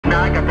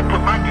I got to put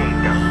my game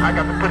down. I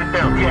got to put it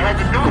down. You had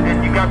to do it,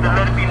 and you got to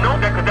let it be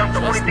known that, because that's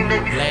the only thing they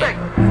respect.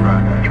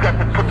 You got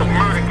to put the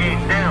murder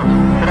game down.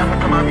 So that's what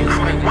come out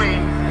recruiting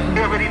Wayne. He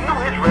already knew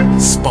his rep.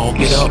 Spark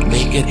it up,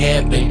 make it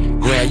happen.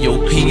 Grab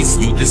your piece,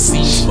 you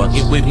deceased.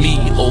 Fucking with me,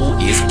 oh,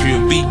 it's pure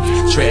beef.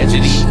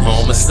 Tragedy,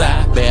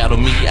 homicide, battle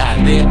me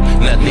out there.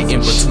 Nothing in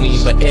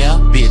between but air.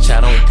 Bitch,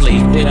 I don't play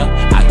fair.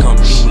 I come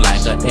through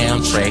like a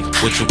Amtrak.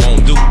 What you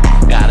won't do?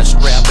 Got a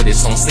strap, but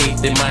it's on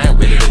safety mind.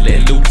 Ready to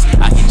let loose.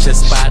 I hit your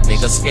spot,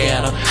 nigga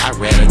scatter. I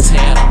rather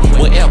tatter.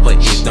 Whatever,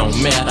 it don't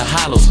matter.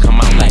 Hollows come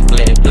out like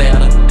black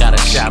bladder. Got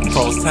a shot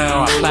across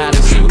town, I fly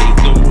this so they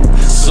do.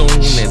 Soon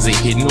as it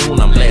hit noon,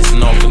 I'm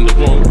blasting off in the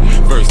room.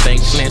 First thing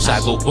flinch, I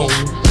go boom.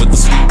 With the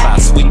sweep, I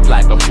sweep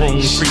like a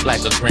broom. Treat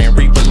like a Grand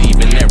Reaper,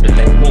 leaving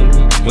everything boom.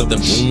 When the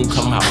moon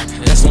come out,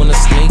 that's when the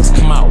snakes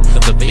come out.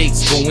 If the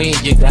fakes go in,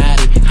 you got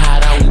it.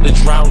 Hide out in the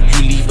drought,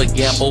 you leave a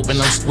gap open.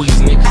 I'm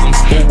squeezing it, cause I'm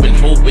scoping,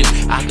 hoping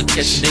I could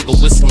catch a nigga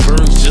with some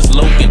birds just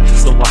loking.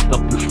 So I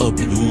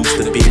abuse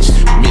the bitch,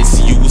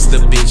 misuse the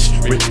bitch.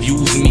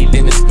 Refuse me,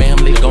 then his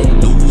family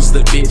gon' lose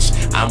the bitch.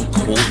 I'm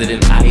colder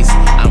than ice,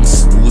 I'm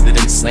smoother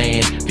than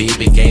sand.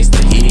 Baby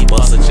gangsta head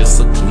buster,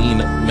 just a clean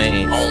up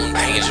man. On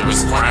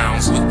dangerous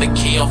grounds with the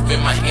key off in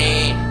my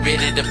hand,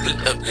 ready to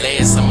put up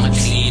blast, I'ma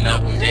clean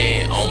up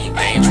man. On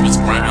dangerous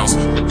grounds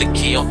with the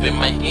key off in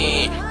my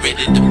hand,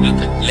 ready to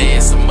put up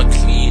blast, I'ma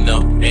clean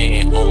up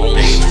man. On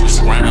dangerous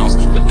grounds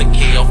with the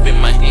key off in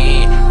my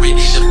hand, ready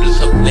to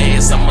put up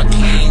blast, I'ma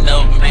clean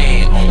up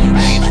man. On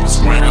dangerous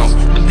grounds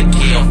with the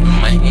key off in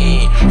my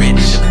hand,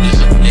 ready to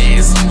put up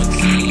blast, I'ma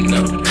clean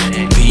up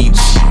man.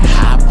 Beach,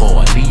 high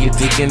boy, leave your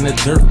dick in the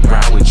dirt.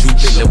 Ride with you,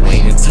 Lil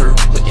Wayne and Turk,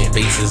 putting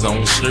faces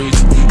on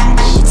shirts. You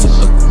know to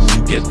the crew,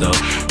 get the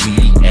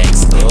we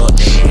ask her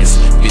ass.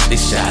 50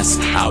 shots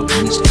out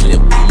each clip,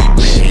 we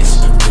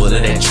blast. Full of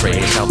that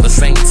trash, out the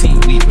same team,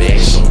 we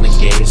bash on the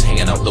gas,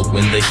 hanging out the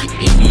window,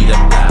 hitting heat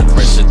up, high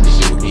pressure to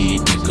your head,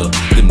 nigga.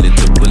 Them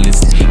little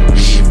bullets hit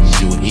red from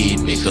your head,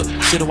 nigga.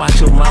 Shoulda watched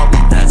your mouth,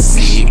 I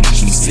said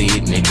what you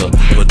said, nigga.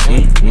 But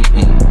now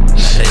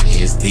that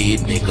ass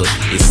dead, nigga.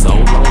 It's all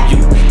on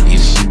you.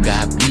 If you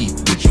got beef,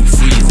 would you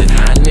freeze it,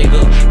 huh,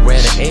 nigga?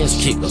 Grab an ass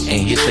kicker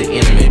and hit the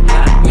enemy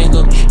block,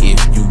 nigga.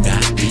 If you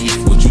got beef,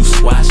 would you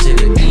squash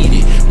it and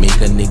eat it? Make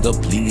a nigga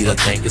bleed or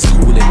think it's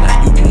cool and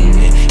now you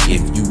bleeding.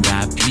 If you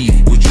got beef,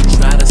 would you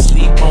try to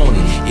sleep on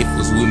it? If it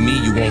was with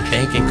me, you ain't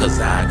thinking, cause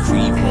I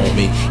creep on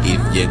me. If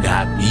you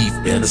got beef,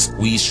 better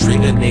squeeze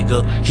trigger,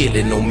 nigga. Kill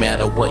it no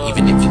matter what,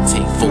 even if it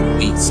take 4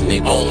 weeks,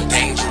 nigga. On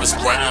dangerous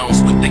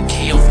grounds with the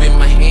key off in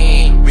my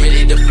hand,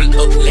 ready to flip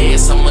up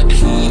last, I'ma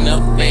clean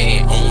up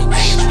man. On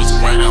dangerous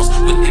grounds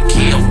with the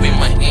key off in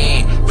my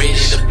hand, ready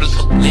to flip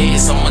up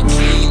last, I'ma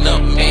clean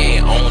up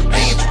man. On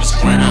dangerous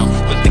grounds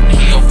with the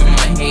key off in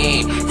my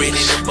hand, ready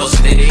to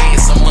bust that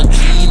ass, I'ma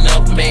clean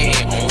up man.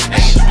 On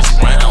dangerous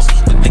grounds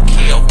with the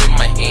key off in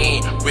my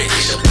hand,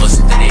 ready to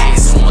bust that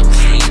ass, I'ma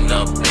clean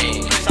up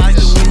man.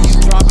 Shiesty when you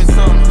dropping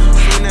something,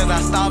 soon as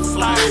I stop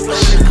sliding, slow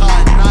the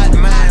car not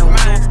mine. We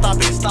don't stop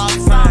at stop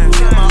signs,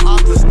 tell my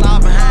ops to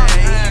stop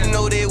behind. You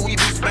know that we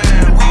be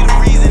spam, we the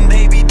reason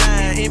they be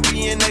dying.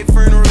 Empty in they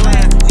funeral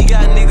line, we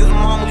got niggas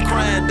mama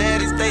crying,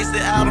 daddy Stacy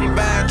out on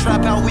band.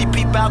 Trap how we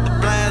peep out the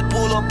blinds,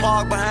 pull up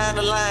park behind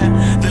the line.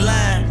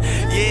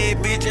 Yeah,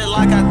 bitch, just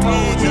like I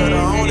told you,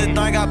 the only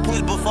thing I push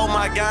before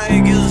my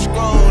gang is a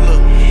scroller.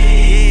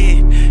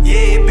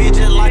 Yeah, bitch,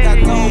 just like I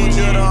told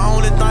you, the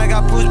only thing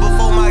I push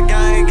before my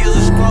gang is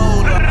a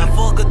scroller. I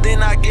fuck her,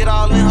 then I get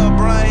all in her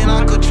brain,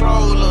 I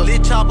control her.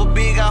 Lit chopper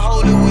big, I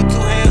hold it with 2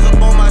 hands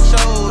up on my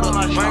shoulder.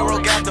 Mango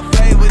got the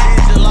flavor,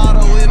 this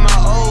gelato with my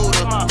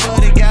odor.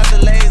 Buddy got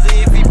the laser,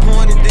 if he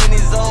pointed, then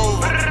it's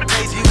over.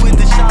 Casey with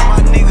the shot, my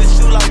niggas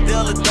shoot like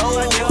Della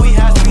Doe. Yeah, we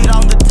high speed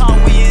off the top,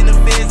 we in the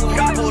fence and we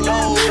pull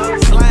over.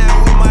 Slam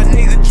with my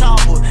nigga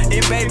chopper,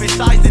 and baby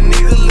Shiesty,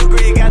 nigga look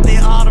great, got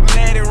that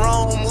automatic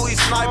roam. We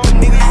sniper,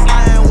 nigga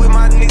slam with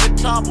my nigga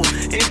chopper,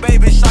 and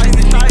baby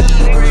Shiesty, nigga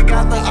look great,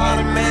 got the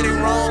automatic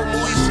roam.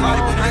 We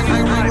sniper,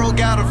 Hero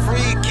got a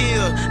free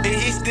kill, and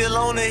he still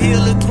on the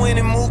hill of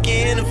 20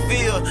 Mookie in the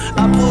field.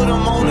 I put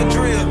him on the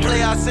drill,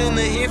 play I send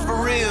the hit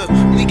for real.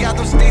 We got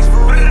them sticks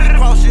for real, we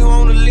cross you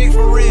on the lick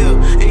for real,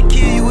 and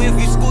kill you if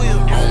you squeal.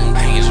 On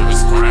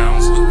dangerous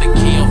grounds with the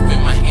key